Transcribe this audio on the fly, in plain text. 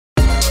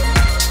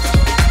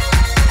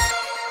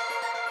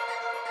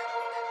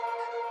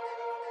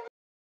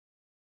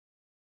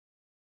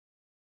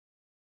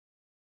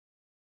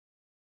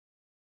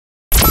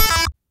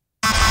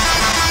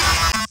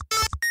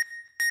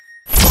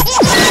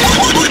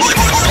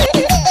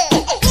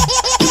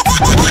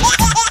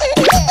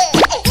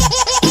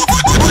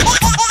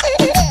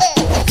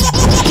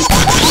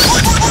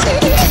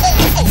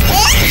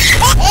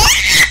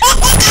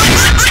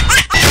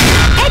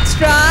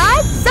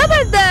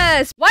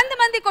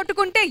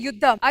కొట్టుకుంటే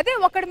యుద్ధం, అదే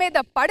ఒకడి మీద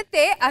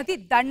పడితే అది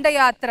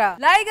దండయాత్ర.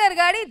 లైగర్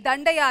గాడి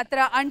దండయాత్ర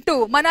అంటూ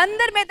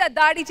మనందరి మీద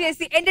దాడి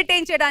చేసి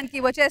ఎంటర్టైన్ చేయడానికి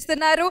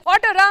వచ్చేస్తున్నారు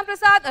auto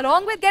Ramprasad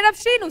along with Getup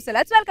Srinu. So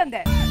let's welcome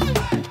them.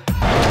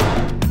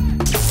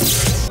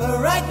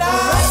 Right now,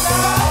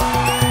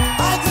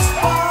 I just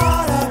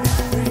wanna be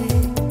free.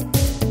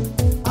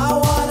 I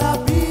wanna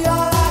be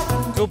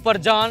alive. Super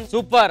John,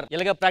 super.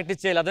 ఇలాగ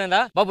ప్రాక్టీస్ చేయాలి,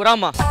 అర్థమైందా బాబు?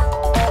 రామ్మా.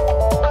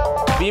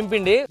 బియ్యం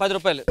పిండి 10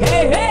 రూపాయలు.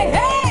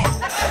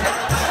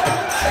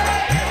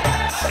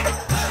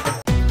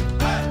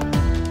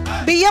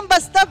 బియ్యం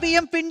బస్తా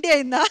బియ్యం పిండి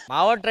అయిందా?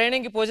 మావో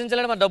ట్రైనింగ్ కి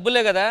పోషించాలని మా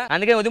డబ్బులే కదా,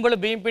 అందుకే ఉదయం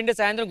బియ్యం పిండి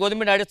సాయంత్రం గోధుమ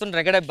పిండి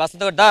ఆడిస్తుంటారు. ఎక్కడ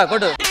బస్తా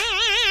కొట్టు.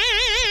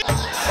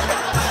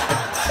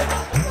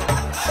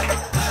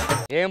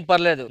 ఏం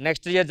పర్లేదు,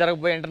 నెక్స్ట్ ఇయర్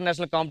జరగబోయే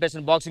ఇంటర్నేషనల్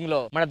కాంపిటీషన్ బాక్సింగ్ లో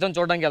మన ఇద్దరం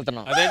చూడడానికి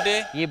వెళ్తున్నాం. అదేంటి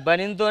ఈ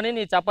బనీతో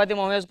నీ చపాతీ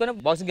మొహం వేసుకుని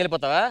బాక్సింగ్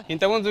వెళ్ళిపోతావా?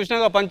 ఇంతకుముందు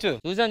చూసినా పంచు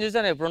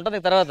చూసాను. ఇప్పుడు ఉంటుంది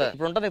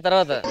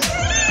తర్వాత.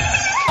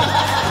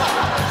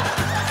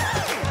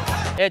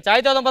 ఏ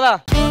చాయ్ తాగుదాం పదా.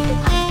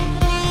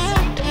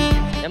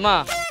 ఏమా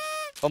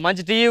ఓ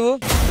మంచి టీ ఇవ్వు.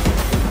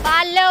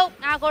 పాలు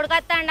నా కొడుకు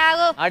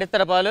వస్తాడు.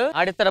 ఆడిస్తారా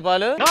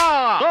పాలు?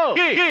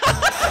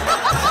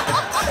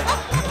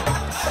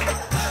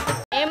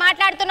 ఏం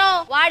మాట్లాడుతున్నావు?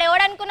 వాడు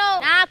ఎవడనుకున్నావు?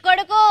 నా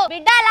కొడుకు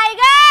బిడ్డ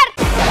లైగర్.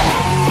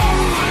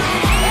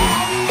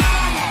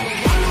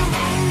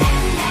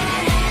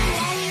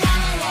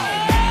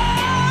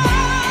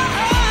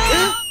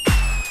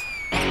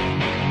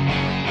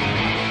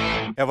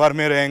 ఎవరు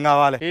మీరు? ఏం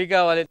కావాలి? టీ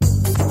కావాలి.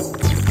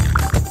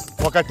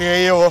 ఒకటి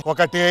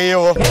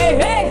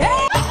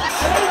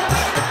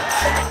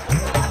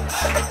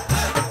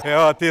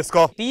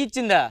తీసుకో. టీ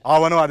ఇచ్చిందా?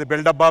 అవును, అది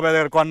బిల్డప్ బాబాయ్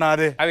దగ్గర కొన్నా.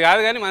 అది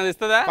కాదు కానీ మనది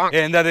ఇస్తుందా?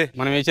 ఏంది అది?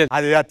 మనం ఇచ్చేది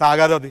అది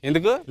తాగదు. అది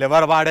ఎందుకు?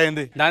 లివర్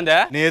వాడైంది దాందా?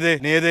 నీది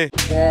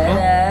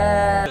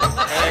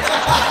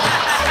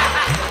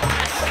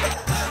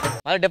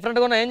డిఫరెంట్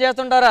గా ఏం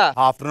చేస్తుంటారా?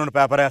 ఆఫ్టర్నూన్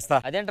పేపర్ వేస్తా.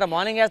 అదేంట్రా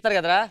మార్నింగ్ వేస్తారు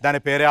కదరా?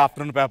 దాని పేరే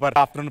ఆఫ్టర్నూన్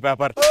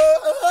పేపర్.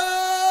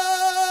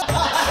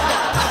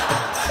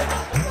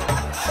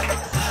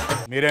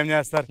 మీరేం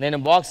చేస్తారు? నేను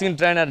బాక్సింగ్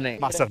ట్రైనర్ ని.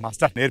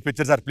 మాస్టర్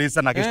నేర్పించారు సార్, ప్లీజ్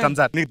సార్, నాకు ఇష్టం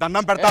సార్, నీకు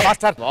దండం పెడతా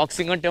మాస్టర్.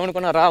 బాక్సింగ్ అంటే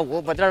ఏమనుకున్నారా? ఓ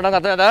బచ్చడం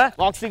అర్థమైందా?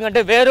 బాక్సింగ్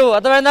అంటే వేరు,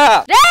 అర్థమైందా?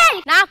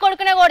 నా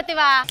కొడుకునే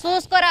కొడుతువా?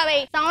 చూసుకోరా వై,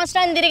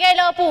 సంవత్సరం తిరిగే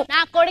లోపు నా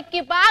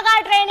కొడుక్కి బాగా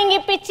ట్రైనింగ్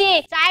ఇప్పించి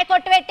చాయ్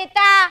కొట్టు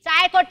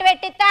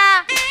పెట్టిస్తా.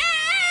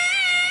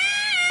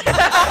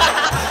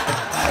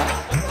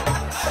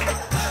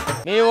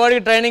 మీ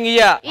వాడికి ట్రైనింగ్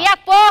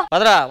ఇయ్యపో.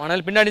 పదరా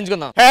మనం పిండి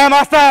ఆడించుకుందాం.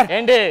 మాస్టర్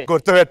ఏంటి?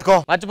 గుర్తు పెట్టుకో.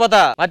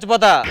 మర్చిపోతా.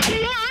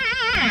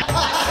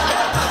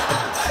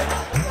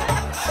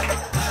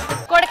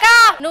 కొడుకా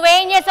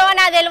నువ్వేం చేసావో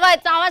నాకు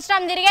తెలియదు.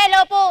 సంవత్సరం తిరిగే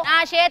లోపు నా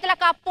చేతుల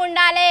కప్పు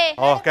ఉండాలి.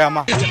 ఓకే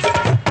అమ్మా.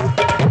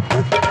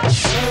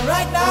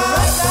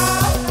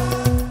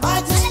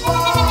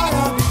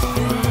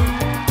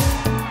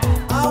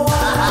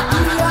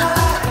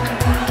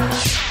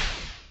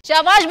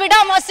 శబాష్ బిడ్డ,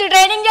 మస్తు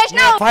ట్రైనింగ్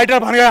చేసినావు.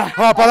 Fighter bun Gaya.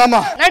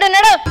 పదమ్మా.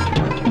 నడు.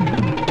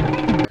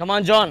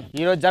 కమాన్ జాన్,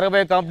 ఈ రోజు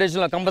జరగబోయే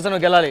కాంపిటీషన్ లో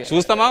కంపల్సరీ గెలాలి.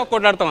 చూస్తామా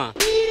కొట్లాడతామా?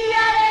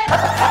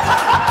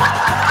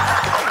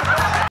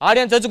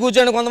 ఆడియన్స్ వచ్చి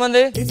కూర్చోండి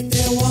కొంతమంది.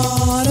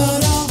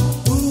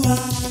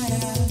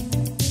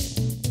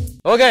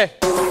 Okay,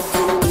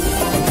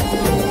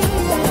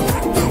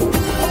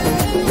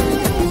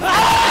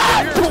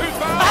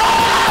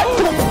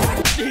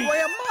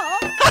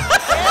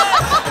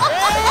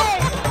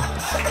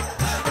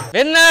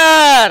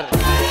 winner.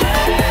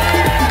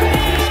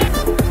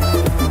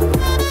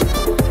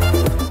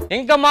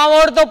 ఇంకా మా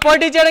వాడితో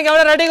పోటీ చేయడానికి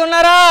ఎవరు రెడీగా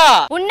ఉన్నారా?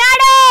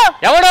 ఉన్నాడు.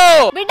 ఎవడు?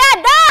 బిడ్డ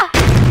దా.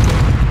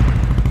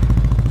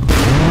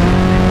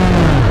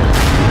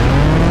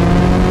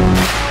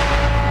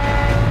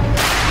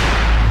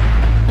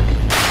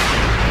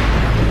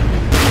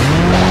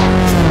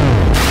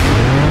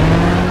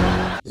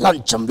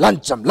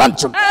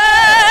 లంచం.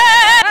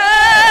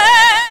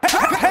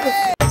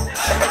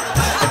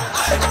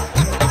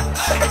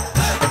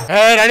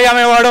 రెడీ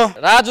అమ్మేవాడు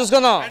రా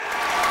చూసుకుందాం.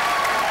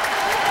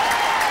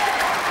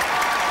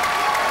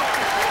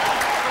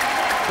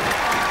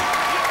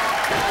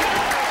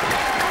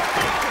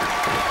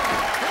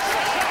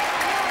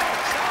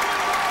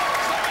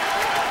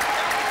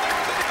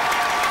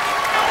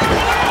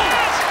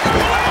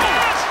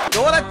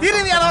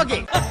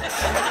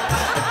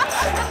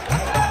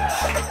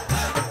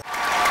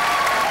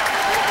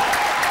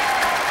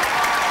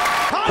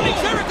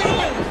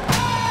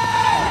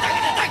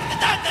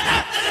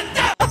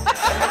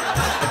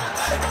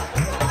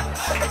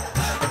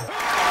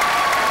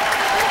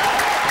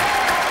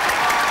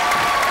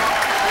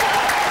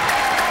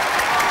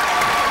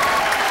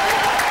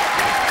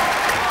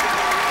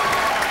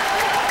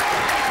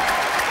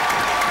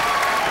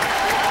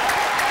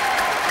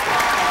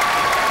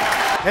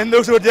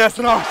 ఎందుకు షూట్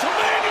చేస్తున్నావు?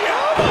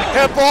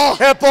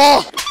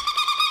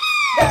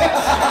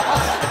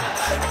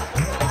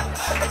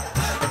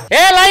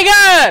 ఏ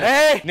లైగర్,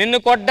 నిన్ను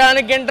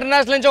కొట్టడానికి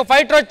ఇంటర్నేషనల్ నుంచి ఒక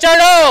ఫైటర్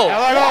వచ్చాడు.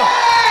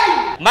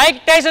 మైక్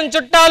టైసన్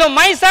చుట్టాలు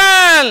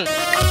my son.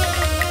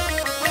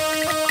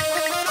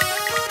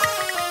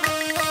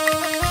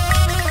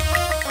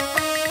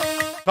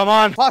 Come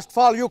on. First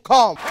fall, you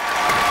come.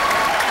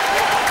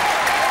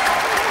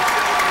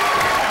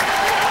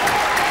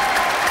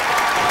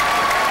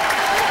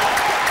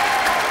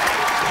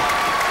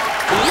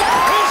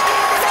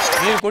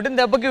 నేను కొట్టిన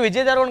దెబ్బకి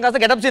విజయ్ దేవరకొండ కాస్త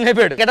గెటప్ సీన్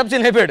అయిపోయాడు.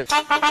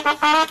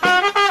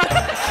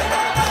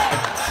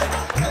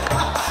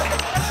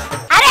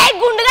 అరే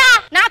గుండుగా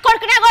నా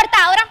కొడుకునే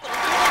కొడతావురా.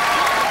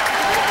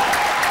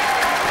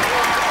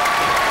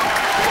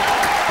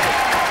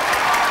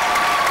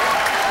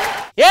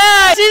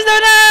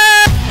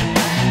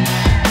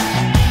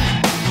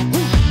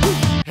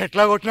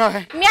 ఎట్లా కొట్టినావే?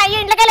 మీ అయ్య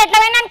ఇంట్లోకి ఎట్లా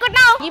పోయినా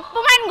అనుకుంటున్నావు? ఇప్పు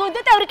మన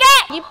గుద్దుతే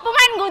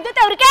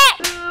ఉరికే.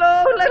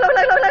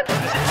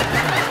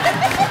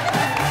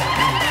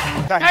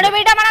 నడు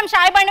బిడ్డ మనం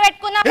చాయ్ బండి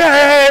పెట్టుకుందాం.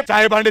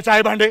 చాయ్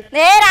బండి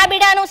రే రా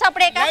బిడ్డ నువ్వు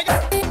సపరేక.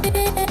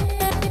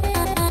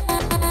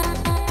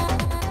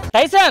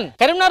 టైసన్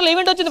కరీంనగర్ లో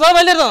ఈవెంట్ వచ్చింది, బాగా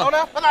బయలుదేరదాం.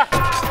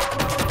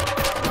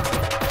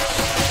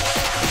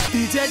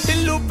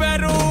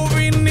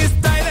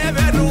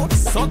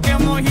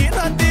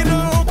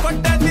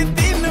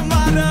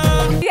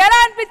 ఎలా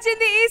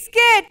అనిపించింది ఈ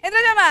స్కేట్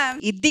ఇంద్రజ మ్యామ్?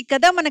 ఇది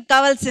కదా మనకు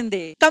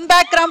కావాల్సింది. కమ్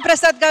బ్యాక్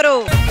రాంప్రసాద్ గారు.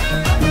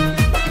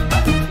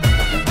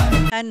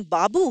 అండ్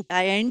బాబు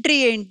ఆ ఎంట్రీ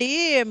ఏంటి,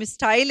 మీ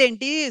స్టైల్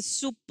ఏంటి,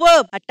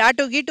 సూపర్. ఆ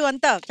టాటూ గీటు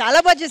అంతా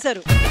చాలా బాగా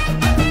చేశారు.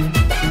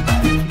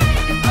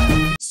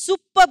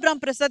 సూపర్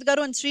రాంప్రసాద్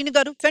గారు అండ్ శ్రీను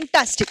గారు,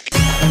 fantastic.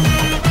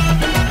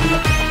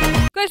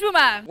 Kushboo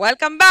ma'am,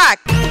 welcome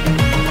back.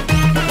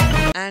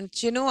 And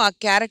చిను ఆ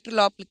క్యారెక్టర్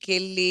లోపలికి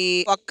వెళ్ళి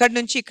అక్కడి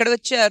నుంచి ఇక్కడ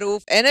వచ్చారు.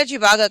 ఎనర్జీ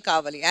బాగా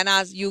కావాలి and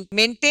you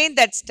maintain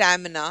that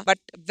stamina.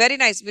 But very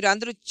nice, మీరు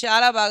అందరూ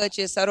చాలా బాగా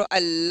చేశారు.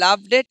 I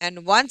loved it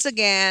and once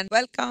again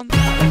welcome.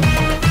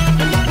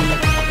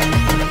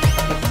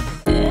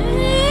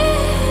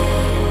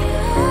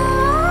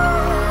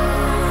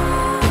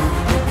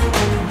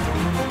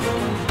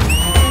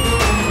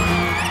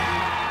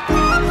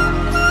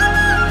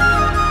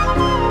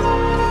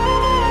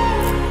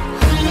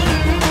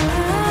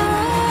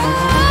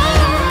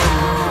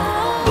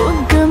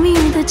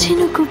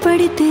 చినుకు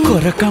పడితే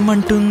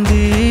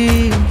కొరకమంటుంది,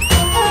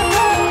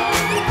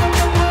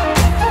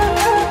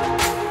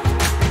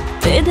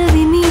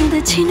 పెదవి మీద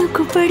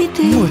చినుకు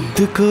పడితే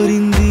ముద్దు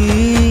కోరింది,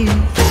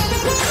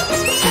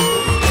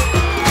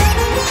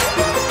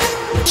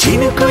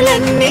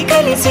 చినుకులన్నీ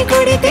కలిసి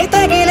కొడితే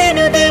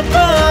తగిలేను దెబ్బ.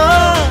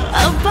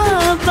 అబ్బా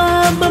అబ్బా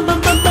అబ్బా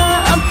అబ్బా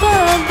అబ్బా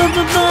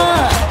అబ్బా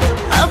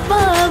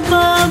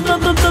అబ్బా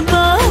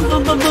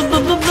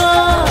అబ్బా.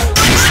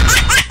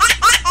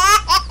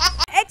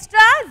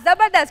 extra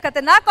Jabardasth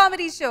खतरनाक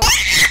comedy show.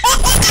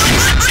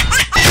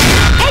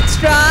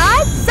 Extra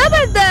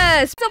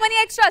Jabardasth. So many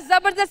extra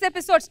Jabardasth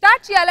episodes start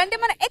cheyalante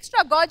mana extra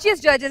gorgeous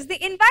judges the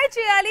invite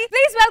cheyali.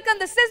 Please welcome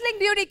the sizzling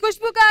beauty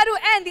Kushboo garu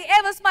and the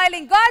ever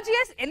smiling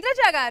gorgeous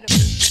Indraja garu.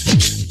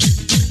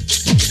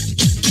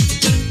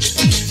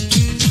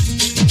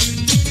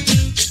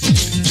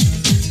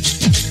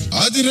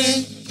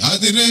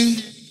 adire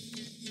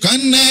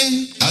kanne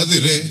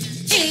adire